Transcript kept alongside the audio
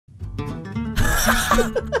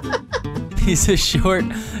He's a short,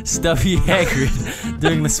 stuffy Hagrid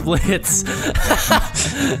doing the splits.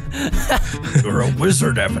 You're a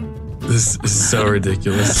wizard, Evan. This is so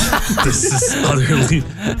ridiculous. This is utterly.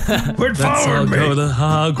 Quit Let's all following me. go to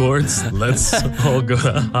Hogwarts. Let's all go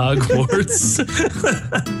to Hogwarts.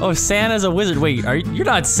 Oh, Santa's a wizard. Wait, you're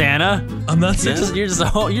not Santa? I'm not Santa. You're just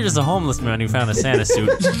a homeless man who found a Santa suit.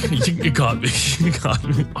 You caught me. You caught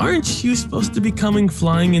me. Aren't you supposed to be coming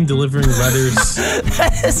flying and delivering letters?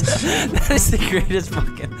 that is the greatest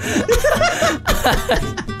fucking.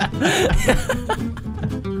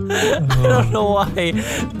 I don't know why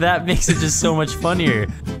that makes it just so much funnier.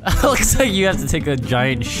 It looks like you have to take a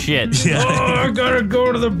giant shit. Yeah. Oh, I gotta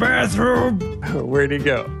go to the bathroom. Where'd he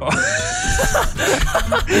go?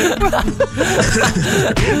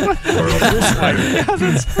 Yeah,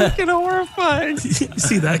 that's freaking horrifying. You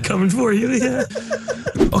see that coming for you? Yeah.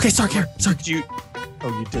 Okay, Sark here. Sark. Did you?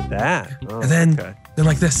 Oh, you did that. Oh, And then, okay. then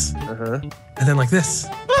like this. Uh-huh. And then like this.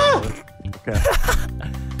 Okay.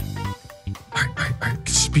 All right.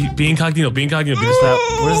 Just be incognito. Be incognito. Be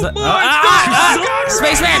Where's that?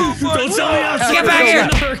 Spaceman! Don't tell me how to Get back here!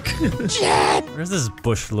 Jet! Where's this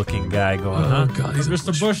bush-looking guy going? Oh God, he's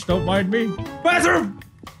Mr. Bush, don't mind me. Bathroom.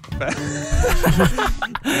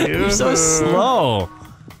 You're so slow.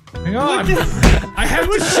 Hang on. I have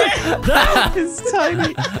a shit.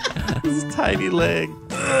 his tiny leg.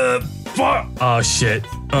 Fuck. Oh shit.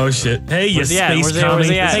 Oh shit. Hey, you Where's he at? space Where's he commies.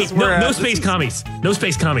 at? Hey, This is where no I- space commies. No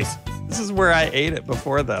space commies. This is where I ate it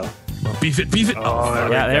before, though. Oh, beef it. Beef it. Oh,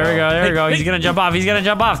 fuck. Yeah, there we go. There we go. He's hey. gonna jump off. He's gonna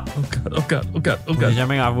jump off. Oh God. Oh God. Oh God. Oh He's God.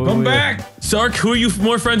 jumping off. Come back. Sark, who are you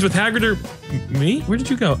more friends with, Hagrid or me? Where did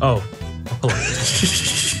you go? Oh. Hello.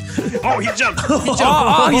 Oh, he jumped!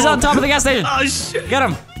 Oh, he's on top of the gas station. Oh shit. Get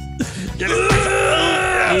him. Get it!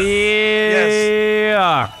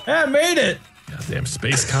 Yeah. Hey, I made it. Goddamn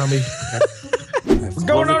space commie. We're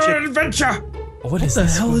going on an adventure. What is the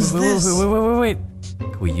this? hell is this? Wait.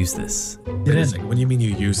 Can we use this? What is it? What do you mean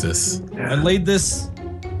you use this? I laid this.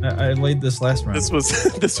 I laid this last round.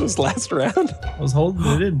 This was last round. I was holding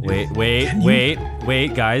it in.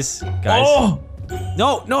 Wait, guys. Oh!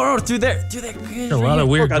 No, through there. A lot of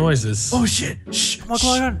weird noises. Oh shit! Shh! Come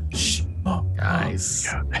on. Shh! Guys.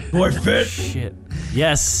 Do I fit? Shit.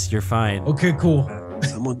 Yes, you're fine. Okay, cool.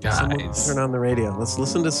 Someone Guys. turn on the radio. Let's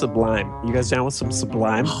listen to Sublime. You guys down with some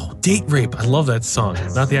Sublime? Oh, Date Rape. I love that song.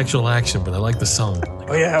 Not the actual action, but I like the song.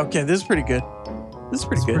 Oh yeah, okay. This is pretty good. This is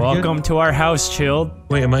pretty good. Welcome to our house, Chilled.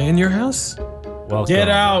 Wait, am I in your house? Welcome. Get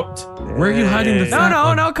out! Where are you hiding the fat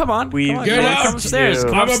one? No, come on. We've Come Get out! Come upstairs.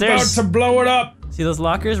 Come I'm upstairs. about to blow it up. See those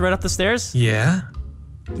lockers right up the stairs? Yeah?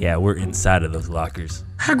 Yeah, we're inside of those lockers.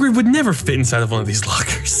 Hagrid would never fit inside of one of these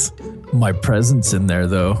lockers. My presence in there,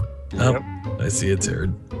 though. Oh, I see a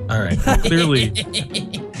turd. All right. Clearly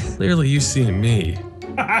you see me.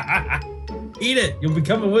 Eat it. You'll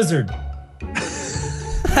become a wizard.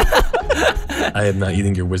 I am not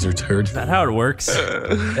eating your wizard turd. Is that how it works?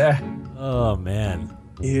 Yeah. Oh, man.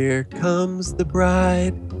 Here comes the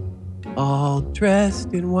bride, all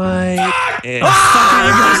dressed in white. And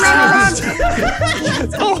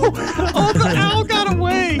oh, the owl got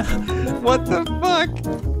away. What the fuck?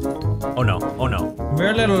 Oh, no.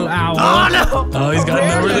 We're a little owl. Oh, no. Oh, he's got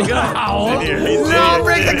nowhere to go. Owl. No,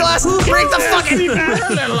 break the glass. Break the fucking...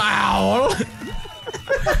 Little owl.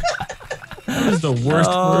 That was the worst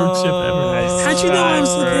road trip ever. How'd you know I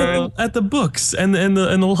was looking at the books and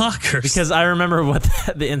the lockers? Because I remember what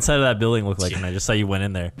the inside of that building looked like, and I just saw you went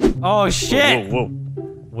in there. Oh, shit. Whoa.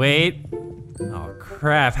 Wait. Oh,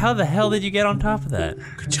 crap. How the hell did you get on top of that?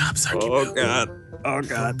 Good job, Sarky. Oh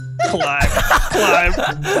god. Climb,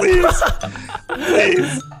 please.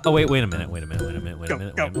 Oh, wait a minute.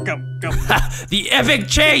 Go. The epic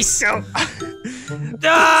chase! Go.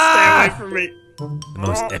 Ah! Stay away from me. The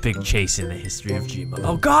most epic chase in the history of Gmod.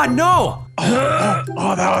 Oh, God, no!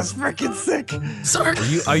 Oh, that was freaking sick.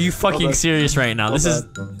 Are you fucking serious right now? This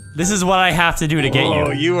is what I have to do to get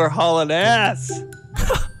Oh, you. you were hauling ass.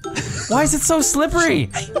 Why is it so slippery?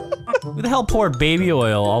 Who the hell poured baby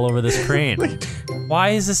oil all over this crane? Why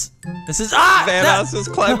is this? This is Vanoss is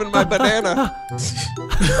climbing my banana.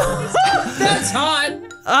 That's hot.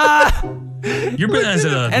 Your bananas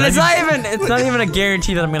at a And it's not even a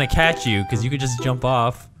guarantee that I'm gonna catch you, because you could just jump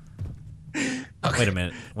off. Wait a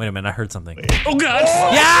minute, I heard something. Oh God!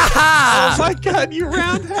 Yeah! Oh my god, you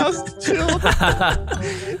roundhouse Chilled.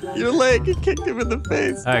 Your leg, you kicked him in the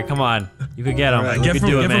face. All right, come on. You could get him. Right, You could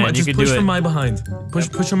do it, man. You could do push it. from my behind.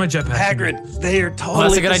 Push on my jetpack. Hagrid, they are totally Oh,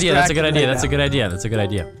 that's a good idea. That's a good distracted idea. right That's a now. good idea. That's a good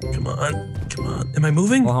idea. Come on. Am I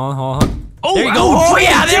moving? Hold on. Oh, There you go. Oh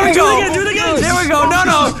yeah, there we go. Do it again. There we go.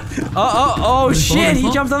 No. Oh shit! He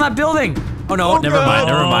jumped on that building. Oh no, never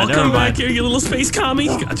mind. Come back here, you little space commie.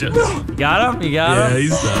 Gotcha. You got him. You got him.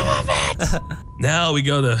 He's done. Now we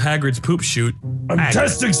go to Hagrid's poop chute. I'm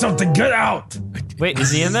testing something. Get out. Wait, is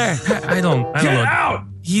he in there? I don't Get know. out.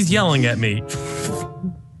 He's yelling at me.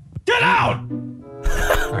 Get out.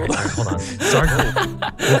 All right, hold on. Sorry.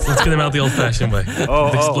 Let's get him out the old-fashioned way.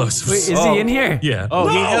 With explosives. Wait, is he in here? Yeah. Oh,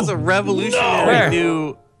 he has a revolutionary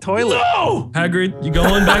new toilet. No. Hagrid, you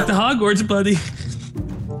going back to Hogwarts, buddy?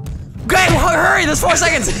 Greg, hurry! There's 4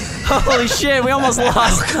 seconds. Holy shit, we almost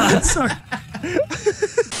lost. God, sorry.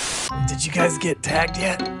 Did you guys get tagged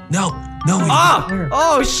yet? No. We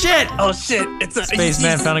Oh shit! Oh shit! It's a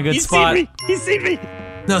Spaceman found a good spot. He's seen me.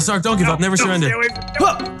 No, Sark, don't give up. Never surrender. Stay away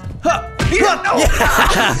from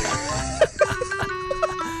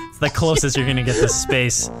It's the closest you're gonna get to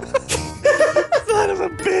space. Son of a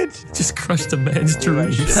bitch. Just crushed a man's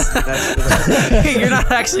dreams. You're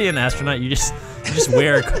not actually an astronaut. You just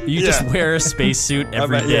wear a spacesuit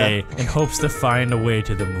every day in hopes to find a way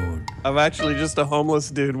to the moon. I'm actually just a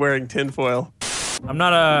homeless dude wearing tinfoil. I'm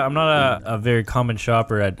not a very common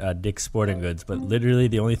shopper at Dick's Sporting Goods, but literally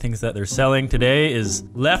the only things that they're selling today is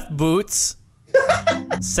left boots,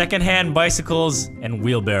 secondhand bicycles, and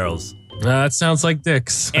wheelbarrows. That sounds like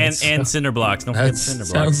Dick's. And cinder blocks. Don't forget cinder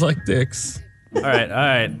blocks. Sounds like Dick's. All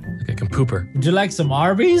right. Like a pooper. Would you like some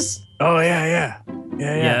Arby's? Oh yeah.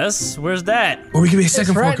 Yes. Where's that? Or we could be a It's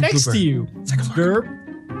second floor right next pooper. to you. Derp.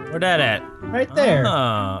 Where that at? Right there.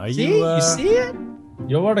 Are See? You see it? You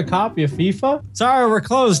don't want a copy of FIFA? Sorry, we're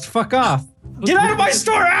closed. Fuck off. Get out of my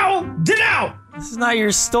store, Owl! Get out! This is not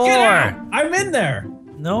your store. Get out! I'm in there.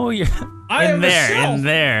 No, you're I am in there. Michelle. In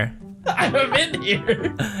there. I'm in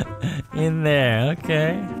here. In there.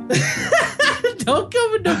 Okay. Don't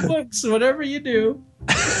come into books, whatever you do.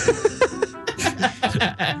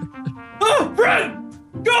 Oh, run!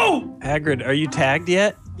 Go! Hagrid, are you tagged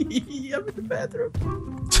yet? I'm in the bathroom.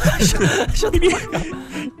 Shut the fuck up.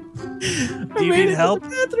 Do you need help?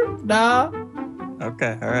 Nah.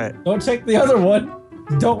 Okay, all right. Don't take the other one.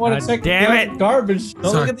 Don't want to take damn the it. garbage.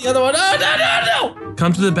 Don't look at the other one. Oh, no!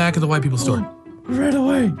 Come to the back of the white people store. Right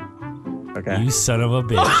away. Okay. You son of a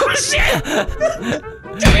bitch. Oh, shit!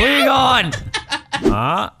 Where you going?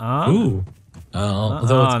 Ooh.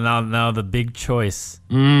 Now the big choice.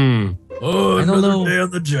 Oh, I don't know. day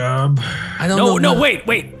on the job. I don't know. No, wait.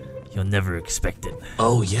 You'll never expect it.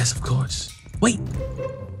 Oh, yes, of course. Wait.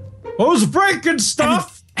 Who's breaking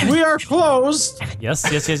stuff? We are closed. Yes.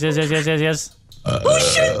 Who should have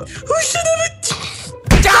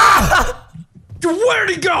it? Where'd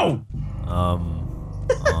he go?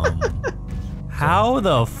 How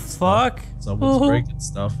the fuck? Someone's breaking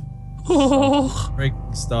stuff. Oh.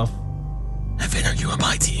 Breaking stuff. Evan, are you on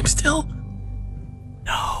my team still?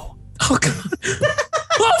 No. Oh, God.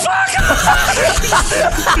 Oh, fuck!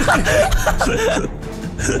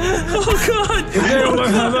 Oh, God.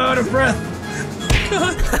 I'm out of breath.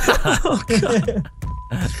 Oh, God.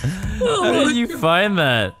 How did you find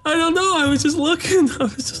that? I don't know. I was just looking.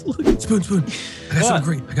 Spoon. I got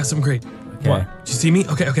something great. Okay. What? Did you see me?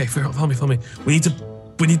 Okay. Follow me. We need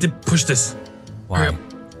to push this. Why? Hurry up.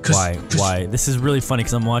 Why? This is really funny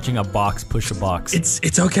because I'm watching a box push a box.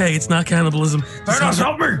 It's okay. It's not cannibalism.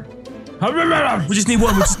 Help me! We just need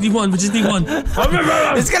one. It's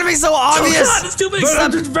gonna be so obvious. God, it's too big.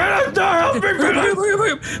 Help me!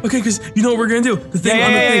 Hurry up. Okay, because you know what we're gonna do. The thing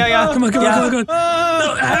on the thing. Yeah. Come on. No,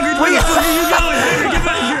 Hagrid, where the fuck are you going? Hagrid, get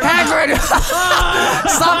back here. Hagrid!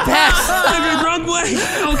 Stop that! Hagrid, wrong way.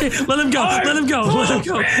 Okay, let him go.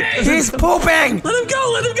 He's pooping! Let him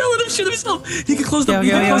go. Let him shoot himself. He can close the.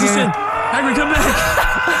 He can Okay. close this in. Hagrid, come back.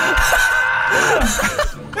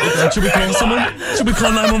 Should we call someone? Should we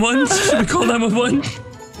call 911? Okay,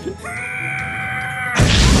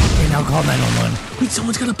 now call 911. Wait,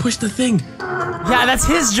 someone's gotta push the thing. Yeah, that's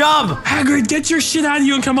his job! Hagrid, get your shit out of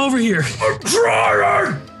you and come over here. I'm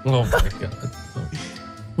trying! Oh my God.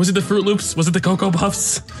 Was it the Fruit Loops? Was it the Cocoa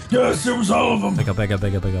Puffs? Yes, it was all of them. Back up. We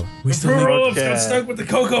The still Fruit need. Loops got stuck with the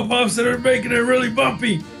Cocoa Puffs and are making it really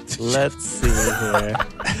bumpy. Let's see here.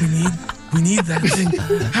 We need that thing.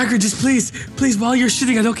 Hagrid, just please, while you're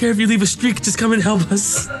shitting, I don't care if you leave a streak, just come and help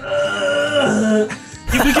us.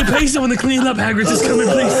 If we can pay someone to clean it up, Hagrid, just come and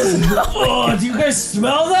please. Oh, do you guys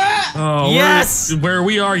smell that? Oh, Yes! Where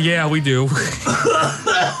we are, yeah, we do.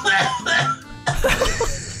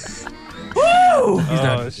 Woo!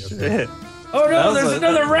 Oh shit. Oh no, That was there's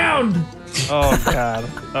another round. Oh God.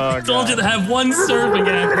 Oh I told you to have one serving,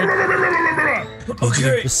 Hagrid.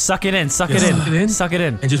 Okay. Just suck it in. Suck it in. Suck it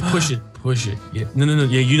in. And just push it. Yeah. No.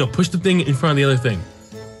 Yeah, push the thing in front of the other thing.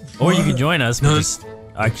 Or you can join us. No. Just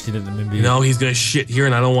actually, maybe. No, he's gonna shit here,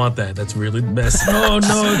 and I don't want that. That's really messy. Oh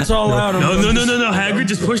no, it's all out of No, Hagrid,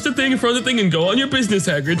 just push the thing in front of the thing and go on your business,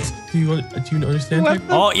 Hagrid. Do you understand? What Hagrid?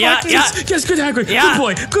 the Oh yeah, fuck is yeah. Yes, good Hagrid. Yeah.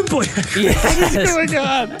 Good boy. Yes. going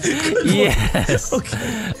on? Yes.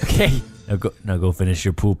 Okay. Now go finish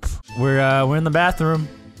your poop. We're in the bathroom.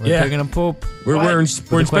 We're Yeah. taking a poop. We're The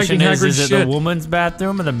inspecting question is Hagrid's it shit. the woman's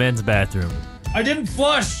bathroom or the men's bathroom? I didn't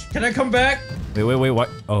flush. Can I come back? Wait, what?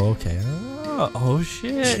 Oh, okay. Oh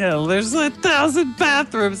shit. Yeah, there's 1,000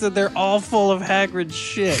 bathrooms and they're all full of Hagrid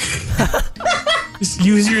shit. Just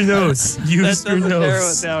use your nose. Use That your doesn't narrow it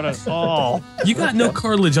nose. down at all. You got no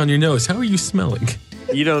cartilage on your nose. How are you smelling?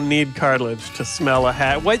 You don't need cartilage to smell a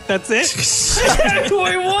hat. Wait, that's it?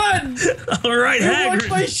 I won. All right, I won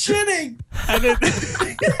by Hagrid. shitting.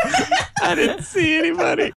 I didn't see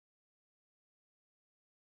anybody.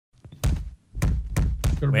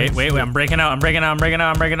 Wait, I'm breaking out.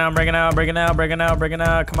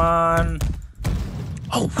 Come on.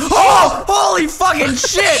 Oh, Holy fucking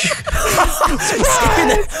shit!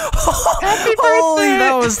 Holy,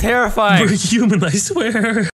 that was terrifying. we're human, I swear.